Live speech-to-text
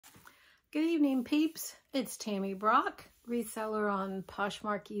Good evening, peeps. It's Tammy Brock, reseller on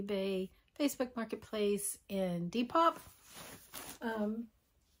Poshmark, eBay, Facebook Marketplace, and Depop. I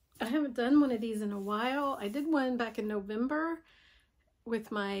haven't done one of these in a while. I did one back in November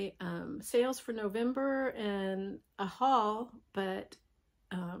with my sales for November and a haul, but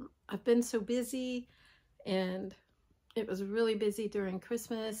I've been so busy, and it was really busy during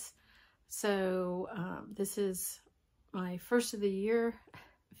Christmas. So this is my first of the year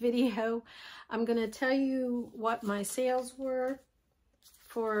video. I'm going to tell you what my sales were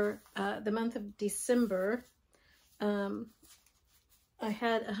for the month of December. I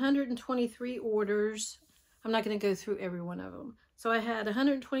had 123 orders. I'm not going to go through every one of them. So I had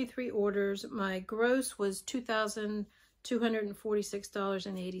 123 orders. My gross was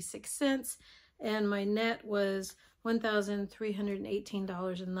 $2,246.86, and my net was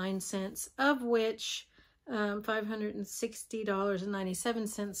 $1,318.09, of which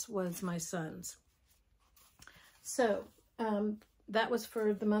 $560.97 was my son's. So that was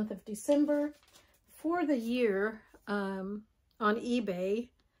for the month of December. For the year, on eBay,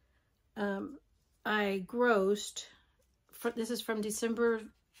 I grossed, this is from January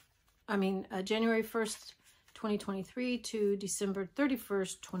 1st, 2023 to December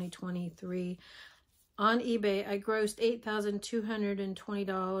 31st, 2023. On eBay, I grossed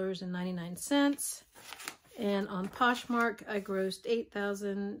 $8,220.99. And on Poshmark, I grossed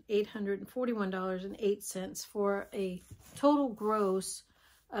 $8,841.08 for a total gross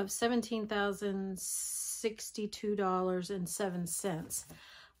of $17,062.07.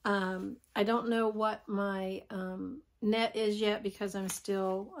 I don't know what my net is yet because I'm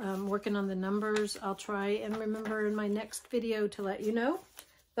still working on the numbers. I'll try and remember in my next video to let you know,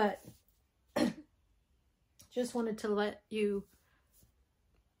 but just wanted to let you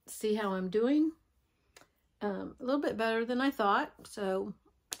see how I'm doing. A little bit better than I thought. So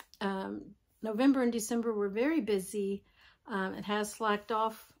November and December were very busy. It has slacked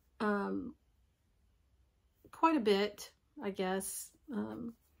off quite a bit, I guess.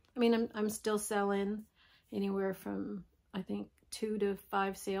 I'm still selling anywhere from, I think, 2 to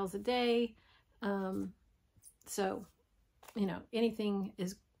 5 sales a day. So, anything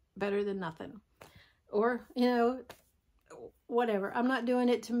is better than nothing. Or, whatever. I'm not doing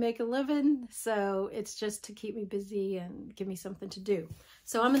it to make a living, so it's just to keep me busy and give me something to do.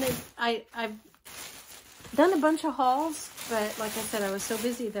 So I've done a bunch of hauls, but like I said, I was so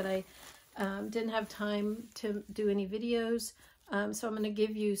busy that I didn't have time to do any videos. So I'm going to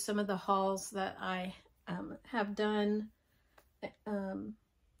give you some of the hauls that I have done.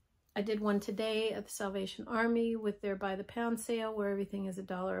 I did one today at the Salvation Army with their by the pound sale where everything is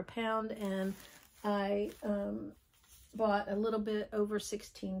 $1 a pound, and I bought a little bit over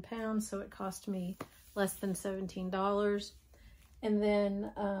 16 pounds, so it cost me less than $17. And then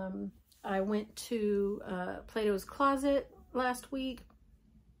I went to Plato's Closet last week,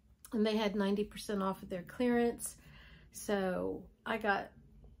 and they had 90% off of their clearance. So I got,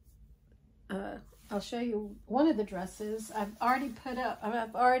 I'll show you one of the dresses. I've already put up,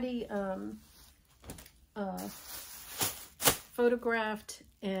 I've already photographed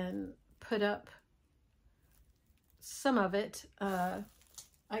and put up some of it. I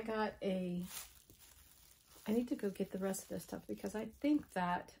need to go get the rest of this stuff because I think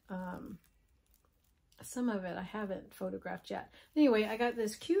that some of it I haven't photographed yet. Anyway, I got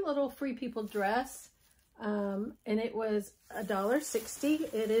this cute little Free People dress, and it was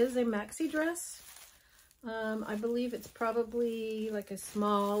 $1.60. It is a maxi dress. I believe it's probably like a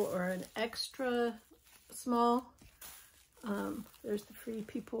small or an extra small. There's the Free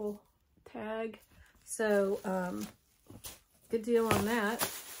People tag. So, good deal on that.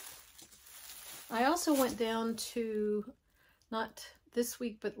 I also went down to, not this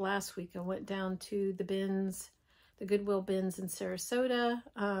week, but last week, I went down to the bins, the Goodwill bins in Sarasota.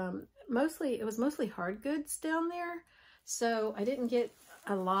 It was mostly hard goods down there, so I didn't get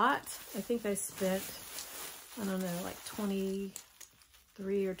a lot. I think I spent, I don't know, like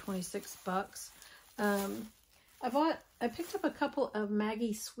 23 or 26 bucks. I picked up a couple of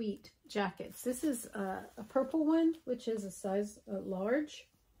Maggie Sweet jackets. This is a purple one, which is a size large.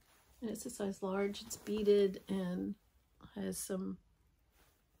 And it's a size large. It's beaded and has some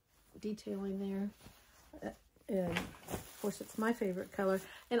detailing there. And of course, it's my favorite color.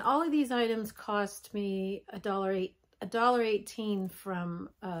 And all of these items cost me $1.18 from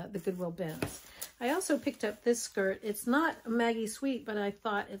the Goodwill bins. I also picked up this skirt. It's not Maggie Sweet, but I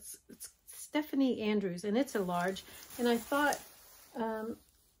thought it's Stephanie Andrews, and it's a large. And I thought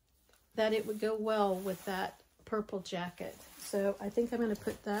that it would go well with that purple jacket. So I think I'm going to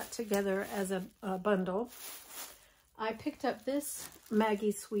put that together as a bundle. I picked up this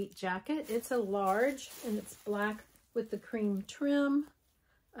Maggie Sweet jacket. It's a large, and it's black with the cream trim,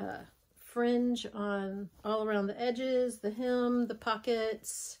 fringe on all around the edges, the hem, the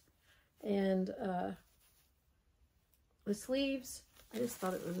pockets, and the sleeves. I just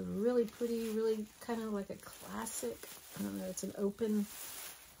thought it was really pretty, really kind of like a classic, I don't know, it's an open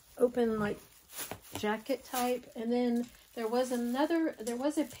like jacket type. And then there was a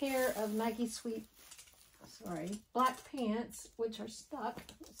pair of Maggie Sweet, black pants, which are stuck.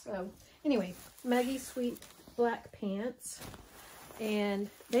 So anyway, Maggie Sweet black pants, and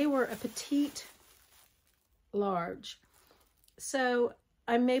they were a petite large. So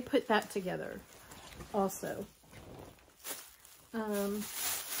I may put that together also.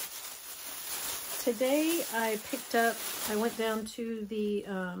 Today I went down to the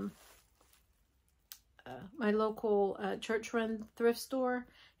my local church-run thrift store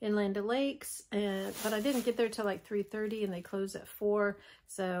in Land O'Lakes, but I didn't get there till like 3:30, and they closed at 4.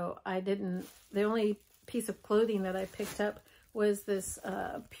 So the only piece of clothing that I picked up was this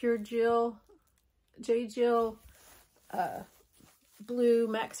Pure Jill, J. Jill blue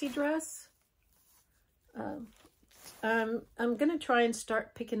maxi dress. I'm gonna try and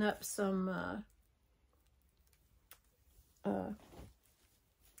start picking up some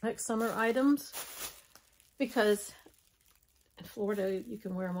like summer items, because in Florida you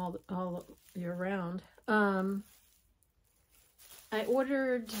can wear them all year round. I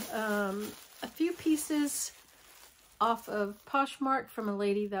ordered a few pieces off of Poshmark from a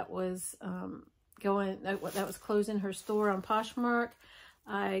lady that was that was closing her store on Poshmark.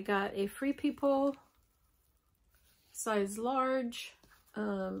 I got a Free People size large,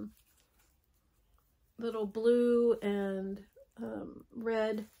 little blue and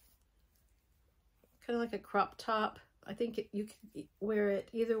red, kind of like a crop top. I think you can wear it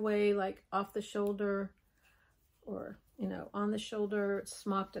either way, like off the shoulder or, you know, on the shoulder. It's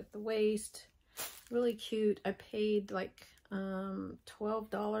smocked at the waist. Really cute. I paid like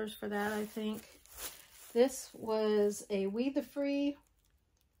 $12 for that, I think. This was a We the Free,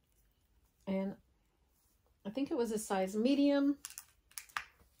 and I think it was a size medium,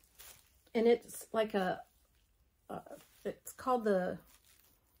 and it's like it's called the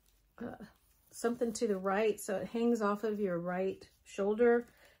something to the right, so it hangs off of your right shoulder,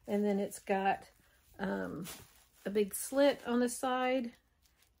 and then it's got a big slit on the side,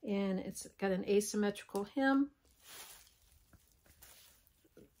 and it's got an asymmetrical hem.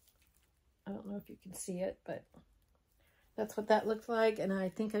 I don't know if you can see it, but that's what that looked like, and I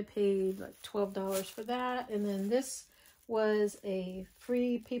think I paid like $12 for that. And then this was a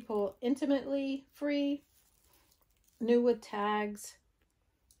Free People Intimately Free, new with tags.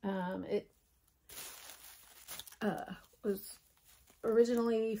 It was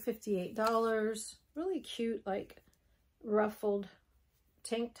originally $58. Really cute, like ruffled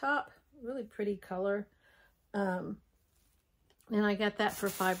tank top. Really pretty color. And I got that for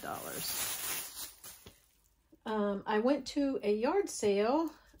 $5. I went to a yard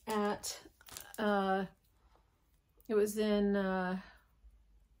sale at, it was in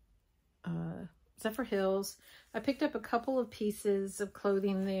Zephyr Hills. I picked up a couple of pieces of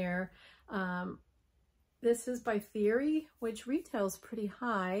clothing there. This is by Theory, which retails pretty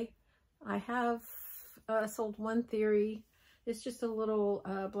high. I have sold one Theory. It's just a little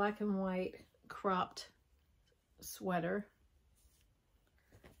black and white cropped sweater.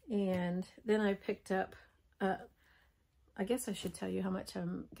 And then I picked up, I guess I should tell you how much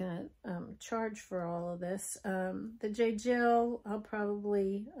I'm gonna charge for all of this. The J. Jill, I'll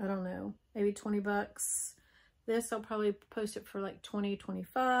probably, I don't know, maybe 20 bucks. This, I'll probably post it for like 20,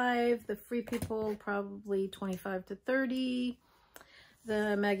 25. The Free People, probably 25 to 30.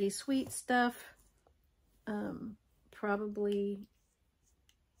 The Maggie Sweet stuff, probably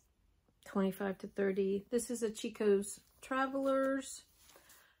 25 to 30. This is a Chico's Travelers,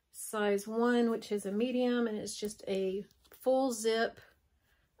 size 1, which is a medium, and it's just a full zip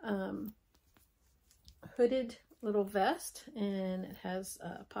hooded little vest, and it has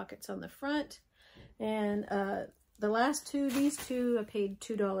pockets on the front. And the last two, these two, I paid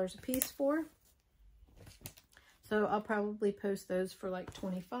 $2 a piece for. So I'll probably post those for like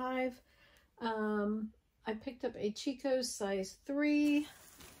 25. I picked up a Chico's size 3.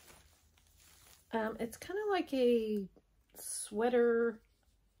 It's kind of like a sweater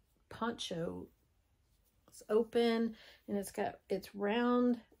poncho. It's open, and it's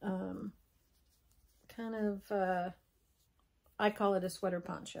round, kind of, I call it a sweater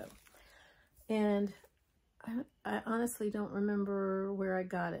poncho. And I honestly don't remember where I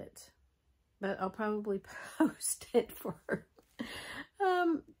got it, but I'll probably post it for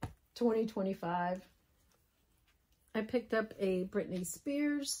 20, 25. I picked up a Britney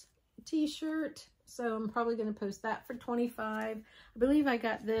Spears t-shirt, so I'm probably going to post that for $25. I believe I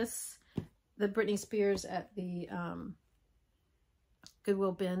got this, the Britney Spears, at the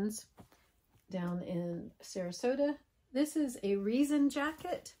Goodwill bins down in Sarasota. This is a Reason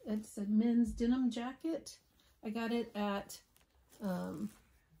jacket. It's a men's denim jacket. I got it at, and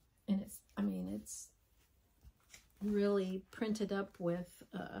it's really printed up with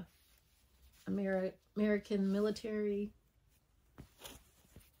American military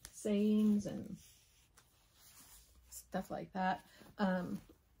sayings and stuff like that.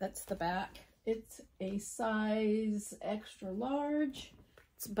 That's the back. It's a size extra large.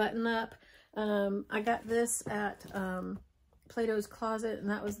 It's button up. I got this at Plato's Closet, and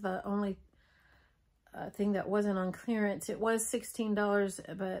that was the only thing that wasn't on clearance. It was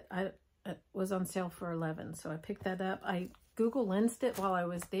 $16, but it was on sale for $11, so I picked that up. I Google Lensed it while I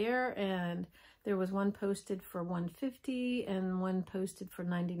was there, and there was one posted for $150 and one posted for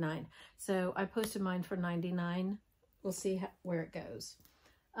 $99. So I posted mine for $99. We'll see where it goes.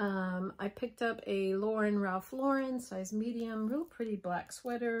 I picked up a Ralph Lauren size medium, real pretty black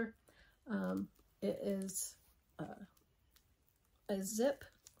sweater. It is a zip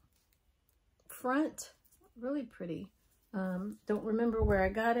front, really pretty. Don't remember where I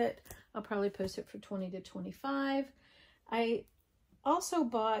got it. I'll probably post it for $20 to $25. I also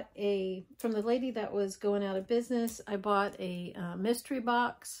bought from the lady that was going out of business, I bought a mystery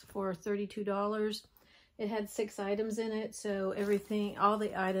box for $32. It had 6 items in it, so all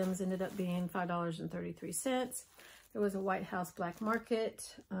the items ended up being $5.33. There was a White House Black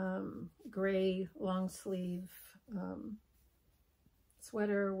Market, gray long sleeve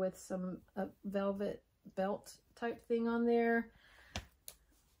sweater with some velvet belt type thing on there.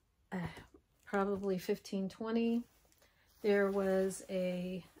 Probably $15-20. There was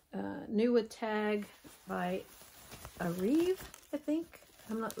a Nuwa tag by Areve, I think.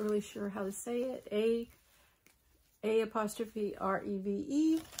 I'm not really sure how to say it. A''REVE.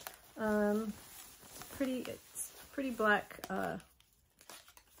 It's pretty black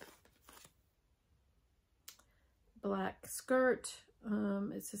black skirt.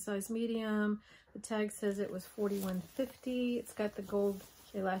 It's a size medium. The tag says it was $41.50. It's got the gold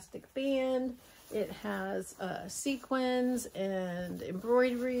elastic band. It has sequins and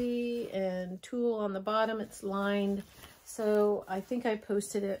embroidery and tulle on the bottom. It's lined. So I think I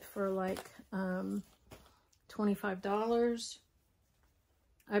posted it for like $25.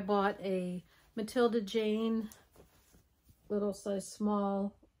 I bought a Matilda Jane little size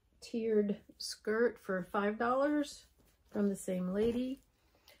small tiered skirt for $5 from the same lady.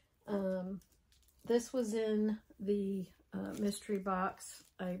 This was in the mystery box.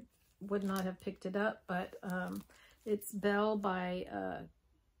 I would not have picked it up, but it's Belle by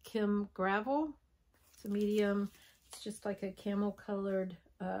Kim Gravel. It's a medium. It's just like a camel colored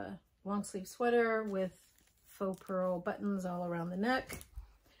long sleeve sweater with faux pearl buttons all around the neck.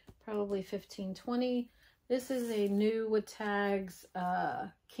 Probably $15-20. This is a new with tags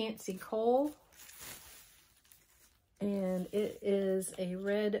Can't See Coal. And it is a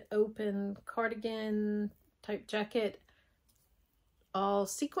red open cardigan type jacket, all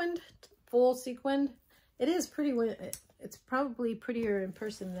sequined, full sequined. It is pretty. It's probably prettier in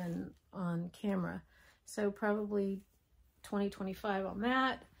person than on camera. So probably $20-25 on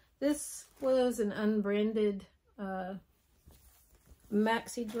that. This was an unbranded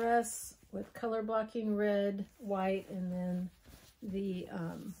maxi dress with color blocking red, white, and then the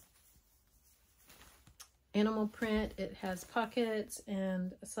animal print. It has pockets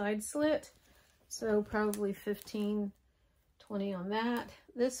and a side slit, so probably $15-20 on that.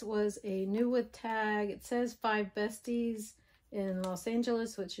 This was a new with tag. It says 5 Besties in Los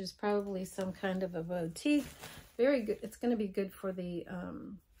Angeles, which is probably some kind of a boutique. Very good. It's going to be good for the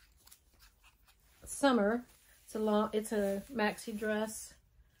summer. It's a maxi dress,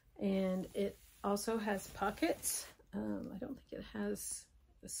 and it also has pockets. I don't think it has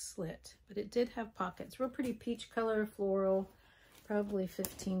a slit, but it did have pockets. Real pretty peach color, floral. Probably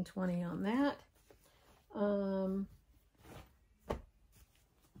 $15-20 on that.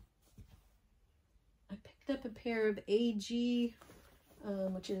 I picked up a pair of AG,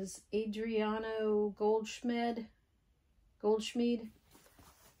 which is Adriano Goldschmied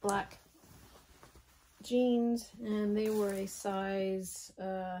black jeans, and they were a size,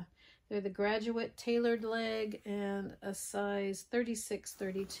 they're the graduate tailored leg and a size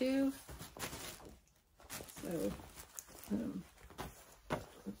 36-32. So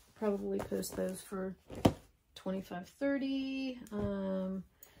probably post those for $25-30.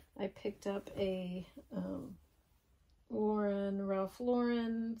 I picked up a Ralph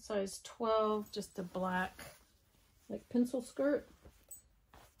Lauren size 12, just a black like pencil skirt.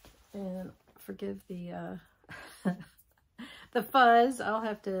 And forgive the the fuzz. I'll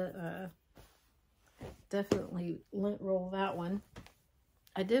have to definitely lint roll that one.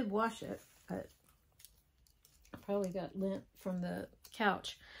 I did wash it, but I probably got lint from the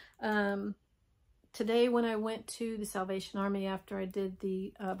couch. Today when I went to the Salvation Army after I did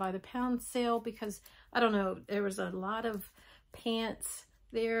the by the pound sale, because I don't know, there was a lot of pants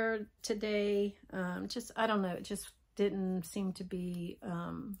there today. Just, I don't know, it just didn't seem to be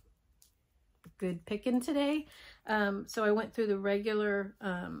good picking today. So I went through the regular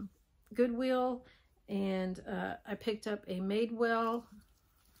Goodwill, and I picked up a Madewell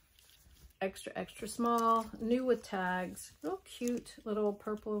extra small, new with tags, real cute little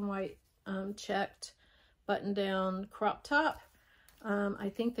purple and white checked button down crop top.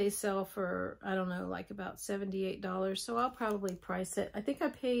 I think they sell for, I don't know, like about $78, so I'll probably price it. I think I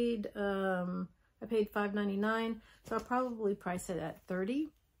paid $5.99, so I'll probably price it at $30.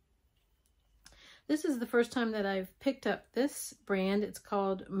 This is the first time that I've picked up this brand. It's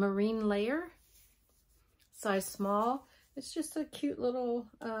called Marine Layer, size small. It's just a cute little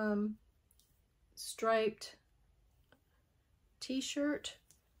striped t-shirt,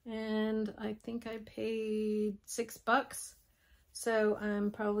 and I think I paid $6. So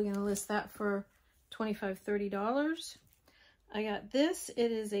I'm probably going to list that for $25, $30. I got this.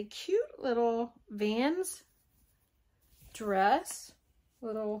 It is a cute little Vans dress.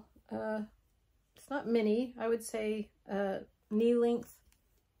 Little, it's not mini. I would say knee length.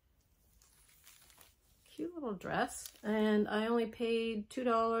 Cute little dress. And I only paid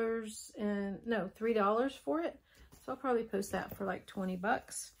 $3 for it. So I'll probably post that for like 20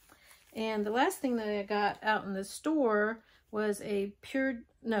 bucks. And the last thing that I got out in the store was a J.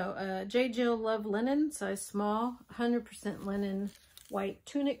 Jill Love Linen, size small, 100% linen white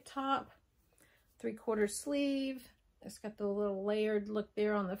tunic top, 3/4 sleeve. It's got the little layered look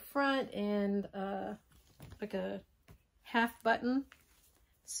there on the front, and like a half button.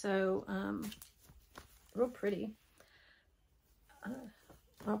 So, real pretty.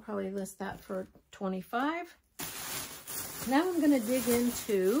 I'll probably list that for $25. Now I'm going to dig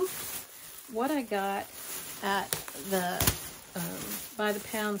into what I got at the by the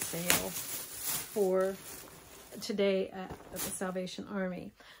pound sale for today at the Salvation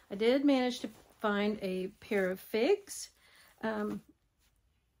Army. I did manage to find a pair of figs.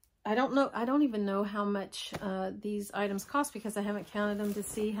 I don't even know how much these items cost, because I haven't counted them to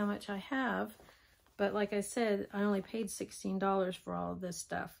see how much I have. But like I said, I only paid $16 for all of this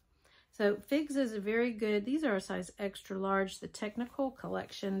stuff. So figs is a very good, these are a size extra large, the technical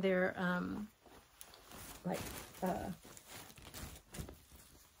collection. They're like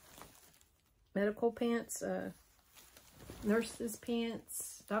medical pants, nurses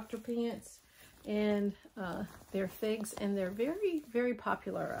pants, doctor pants, and they're figs, and they're very, very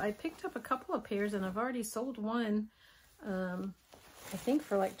popular. I picked up a couple of pairs, and I've already sold one, I think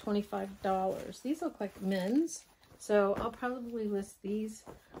for like $25. These look like men's, so I'll probably list these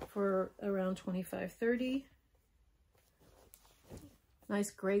for around $25, $30. Nice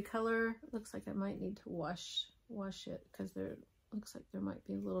gray color. Looks like I might need to wash it, because there looks like there might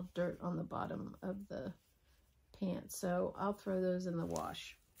be a little dirt on the bottom of the pants, so I'll throw those in the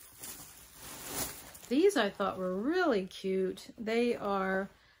wash. These I thought were really cute. They are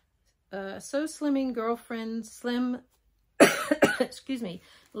So Slimming Girlfriend Slim excuse me,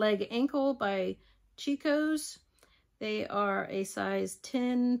 leg ankle by Chico's. They are a size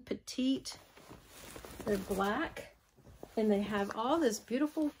 10 petite. They're black, and they have all this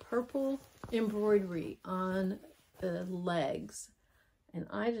beautiful purple embroidery on the legs, and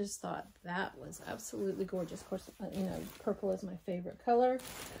I just thought that was absolutely gorgeous. Of course, you know, purple is my favorite color,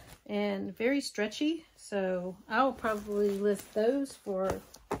 and very stretchy, so I'll probably list those for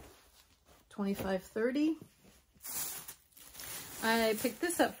 $25, $30. I picked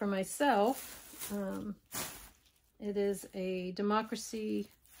this up for myself. It is a Democracy,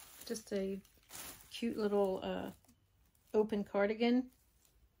 just a cute little open cardigan,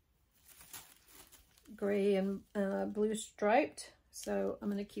 gray and blue striped. So I'm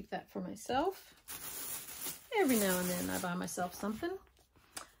going to keep that for myself. Every now and then I buy myself something.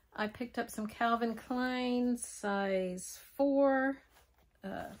 I picked up some Calvin Klein size 4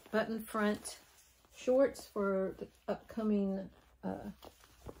 button front shorts for the upcoming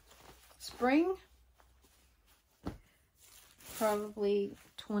spring. Probably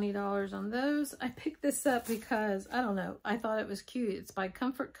 $20 on those. I picked this up because, I don't know, I thought it was cute. It's by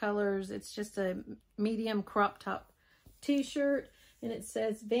Comfort Colors. It's just a medium crop top t-shirt, and it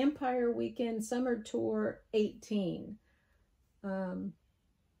says Vampire Weekend Summer Tour 18.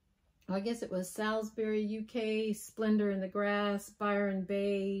 I guess it was Salisbury, UK, Splendor in the Grass, Byron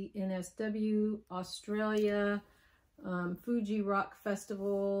Bay, NSW, Australia, Fuji Rock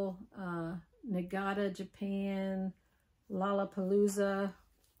Festival, Nagata, Japan, Lollapalooza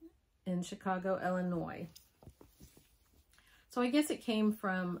in Chicago, Illinois. So I guess it came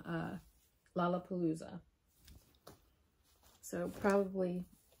from Lollapalooza. So probably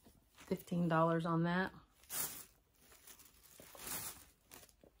 $15 on that.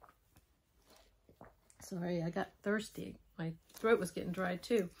 Sorry, I got thirsty. My throat was getting dry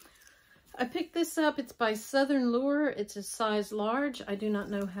too. I picked this up. It's by Southern Lure. It's a size large. I do not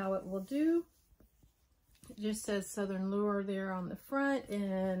know how it will do. It just says Southern Lure there on the front,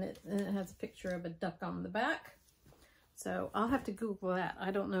 and it has a picture of a duck on the back. So I'll have to Google that.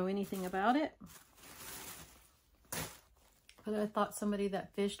 I don't know anything about it. But I thought somebody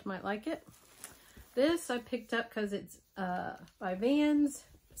that fished might like it. This I picked up because it's by Vans,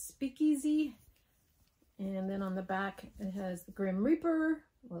 Speakeasy. And then on the back, it has the Grim Reaper.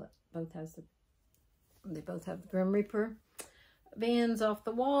 Well, they both have the Grim Reaper. Vans Off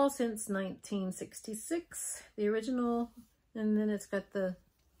the Wall since 1966, the original. And then it's got the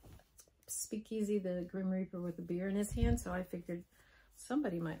Speakeasy, the Grim Reaper with a beer in his hand. So I figured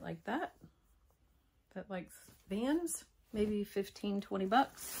somebody might like that. That likes Vans, maybe 15, 20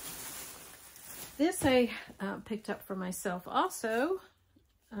 bucks. This I picked up for myself also.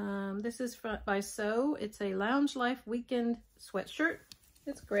 This is by So. It's a Lounge Life Weekend sweatshirt.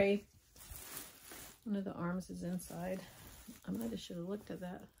 It's gray. One of the arms is inside. I might have should have looked at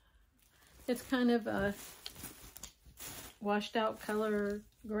that. It's kind of a washed out color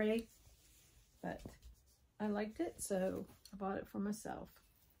gray, but I liked it, so I bought it for myself.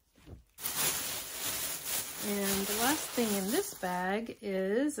 And the last thing in this bag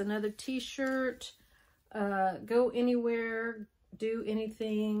is another t-shirt, Go Anywhere, Do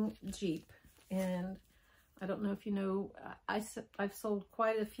Anything Jeep. And I don't know if you know, I've sold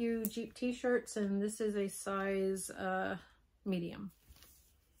quite a few Jeep t-shirts, and this is a size medium.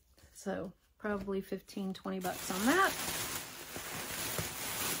 So probably 15, 20 bucks on that.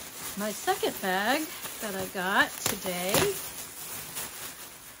 My second bag that I got today,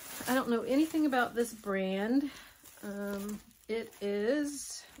 I don't know anything about this brand. It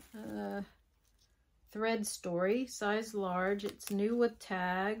is Thread Story, size large. It's new with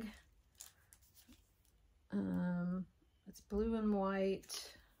tag. It's blue and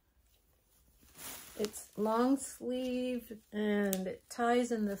white. It's long sleeve and it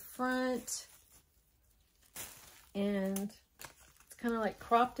ties in the front, and it's kind of like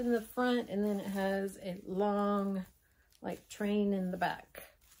cropped in the front, and then it has a long like train in the back.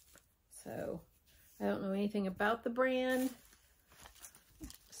 So I don't know anything about the brand,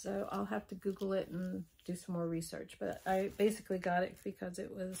 so I'll have to Google it and do some more research, but I basically got it because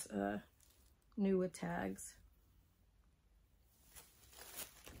it was new with tags.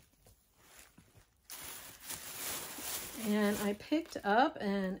 And I picked up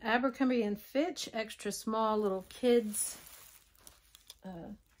an Abercrombie & Fitch extra small little kids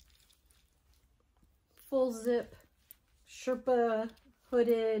full zip Sherpa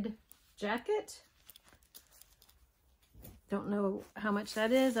hooded jacket. Don't know how much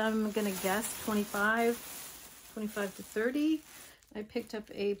that is. I'm gonna guess 25 to 30. I picked up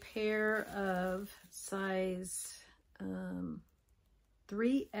a pair of size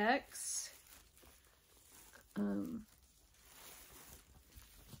 3X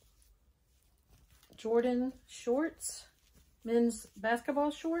Jordan shorts, men's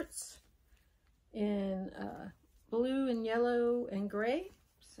basketball shorts in blue and yellow and gray.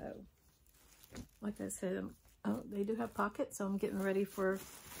 So like I said, oh, they do have pockets, so I'm getting ready for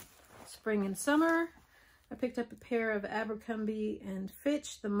spring and summer. I picked up a pair of Abercrombie &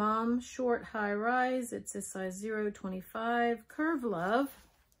 Fitch, the mom short high rise. It's a size 0.25 Curve Love.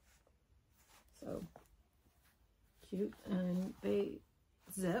 So cute, and they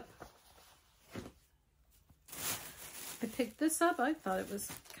zip. I picked this up. I thought it was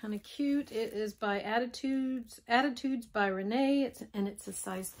kind of cute. It is by Attitudes by Renee. It's a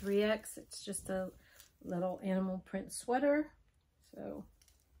size 3X. It's just a little animal print sweater. So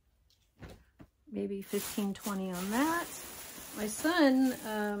maybe 15, 20 on that. My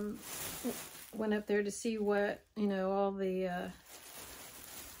son went up there to see what, you know, all the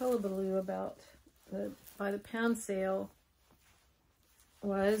hullabaloo about the by the pound sale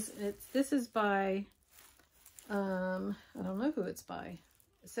was. This is by, I don't know who it's by.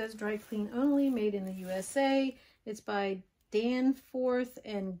 It says dry clean only, made in the USA. It's by Danforth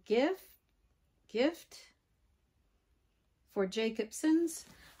and Gift for Jacobson's.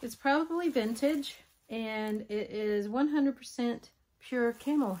 It's probably vintage, and it is 100% pure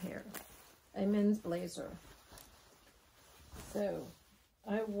camel hair, a men's blazer. So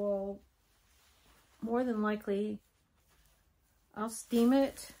I will more than likely, I'll steam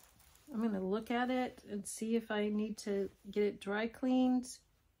it. I'm going to look at it and see if I need to get it dry cleaned.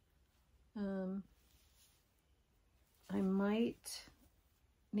 I might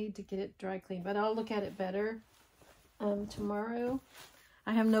need to get it dry cleaned, but I'll look at it better tomorrow.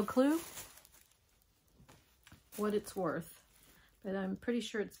 I have no clue what it's worth, but I'm pretty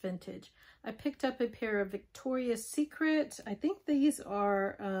sure it's vintage. I picked up a pair of Victoria's Secret. I think these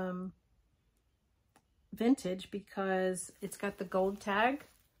are vintage because it's got the gold tag,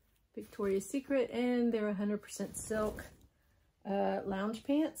 Victoria's Secret, and they're 100% silk lounge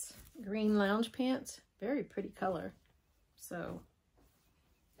pants, green lounge pants. Very pretty color. So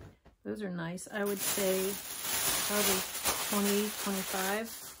those are nice. I would say probably 20,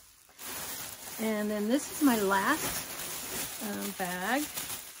 25. And then this is my last bag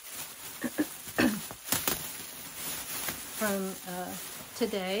from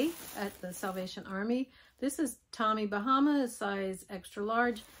today at the Salvation Army. This is Tommy Bahama, size extra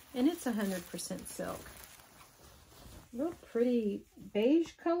large, and it's 100% silk. Real pretty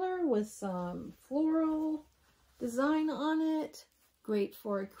beige color with some floral design on it. Great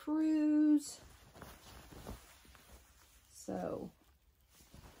for a cruise. So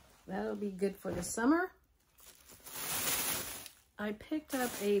that'll be good for the summer. I picked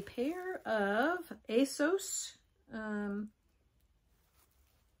up a pair of ASOS, and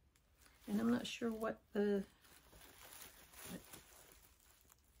I'm not sure what the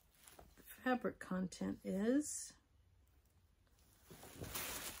fabric content is,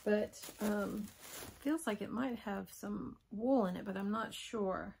 but feels like it might have some wool in it, but I'm not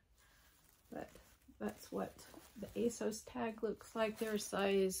sure. But that's what the ASOS tag looks like. They're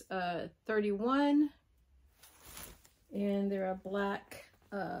size 31, and they're a black,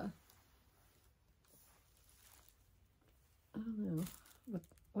 I don't know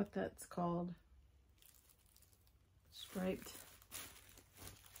what that's called, striped,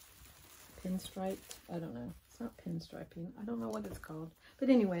 pinstriped, I don't know. It's not pinstriping. I don't know what it's called. But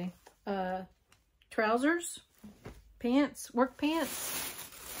anyway, trousers, pants, work pants.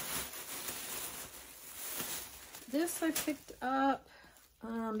 This I picked up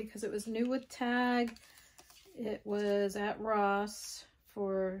because it was new with tag. It was at Ross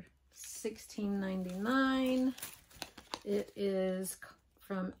for $16.99. It is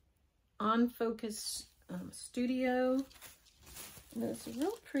from On Focus Studio. And it's a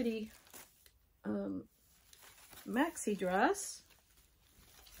real pretty maxi dress.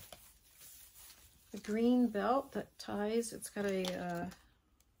 A green belt that ties. It's got a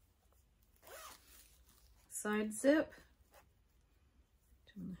side zip.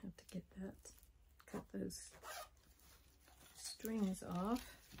 I'm gonna have to get that, cut those strings off.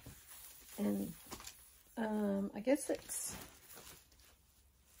 And I guess it's,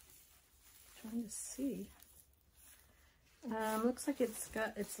 trying to see. Looks like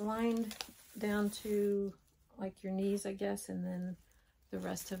it's lined down to like your knees, I guess, and then the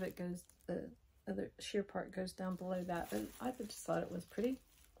rest of it goes, the other sheer part goes down below that. But I just thought it was pretty.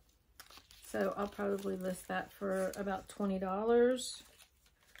 So I'll probably list that for about $20.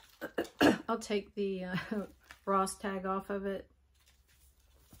 I'll take the Ross tag off of it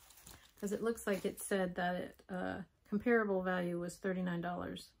because it looks like it said that it comparable value was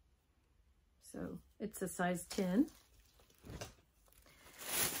 $39. So it's a size 10.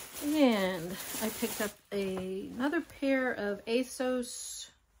 And I picked up another pair of ASOS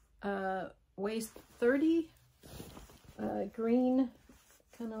waist 30 green,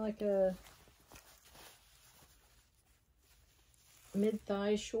 kind of like a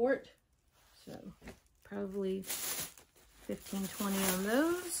mid-thigh short. So probably 15, 20 on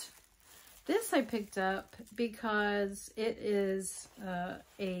those. This I picked up because it is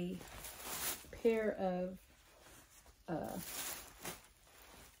a pair of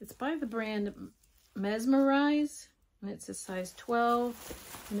it's by the brand Mesmerize, and it's a size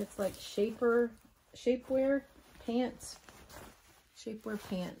 12, and it's like shapewear pants. Shapewear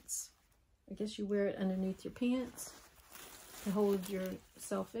pants. I guess you wear it underneath your pants to hold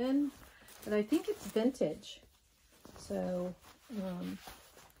yourself in, but I think it's vintage. So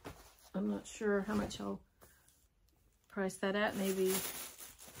I'm not sure how much I'll price that at. Maybe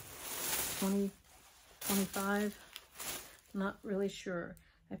 20, 25. Not really sure.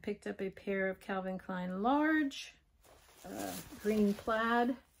 I picked up a pair of Calvin Klein large green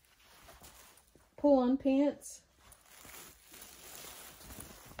plaid pull-on pants.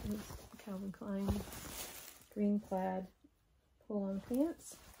 Calvin Klein green plaid pull-on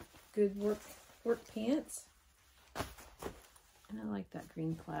pants. Good work pants. And I like that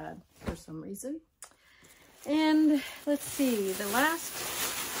green plaid for some reason. And let's see, the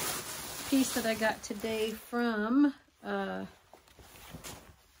last piece that I got today from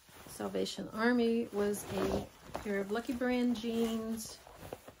Salvation Army was a pair of Lucky Brand jeans,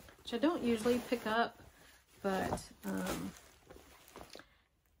 which I don't usually pick up, but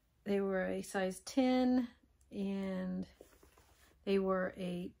they were a size 10, and they were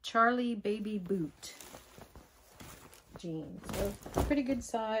a Charlie baby boot jeans. So pretty good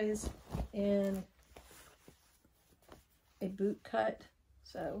size and a boot cut.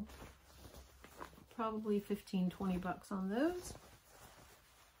 So probably 15-20 bucks on those.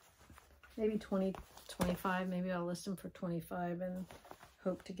 Maybe 20, 25. Maybe I'll list them for 25 and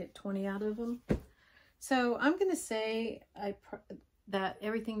hope to get 20 out of them. So I'm going to say that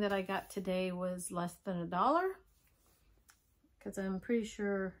everything that I got today was less than $1, because I'm pretty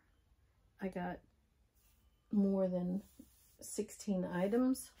sure I got more than 16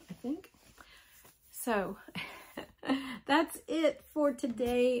 items, I think. So that's it for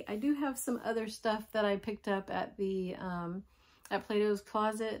today. I do have some other stuff that I picked up at the at Plato's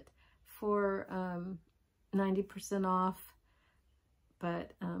Closet for 90% off,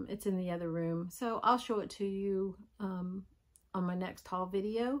 but it's in the other room, so I'll show it to you on my next haul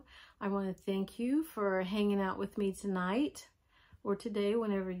video. I want to thank you for hanging out with me tonight or today,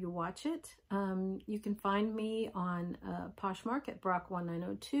 whenever you watch it. You can find me on Poshmark at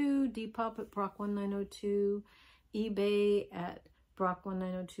Brock1902, Depop at Brock1902, eBay at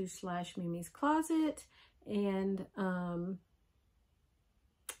Brock1902/Mimi's Closet, and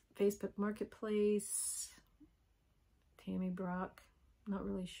Facebook Marketplace, Tammy Brock. Not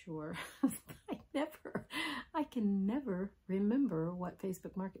really sure. I can never remember what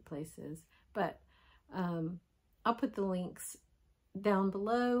Facebook Marketplace is, but I'll put the links down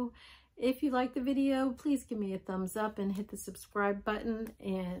below. If you like the video, please give me a thumbs up and hit the subscribe button,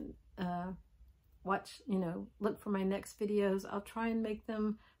 and watch, look for my next videos. I'll try and make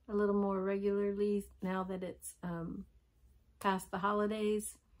them a little more regularly now that it's past the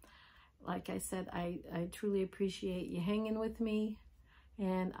holidays. Like I said, I truly appreciate you hanging with me,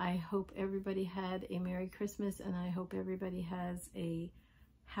 and I hope everybody had a Merry Christmas, and I hope everybody has a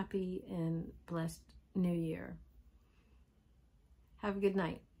happy and blessed New Year. Have a good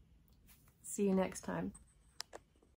night. See you next time.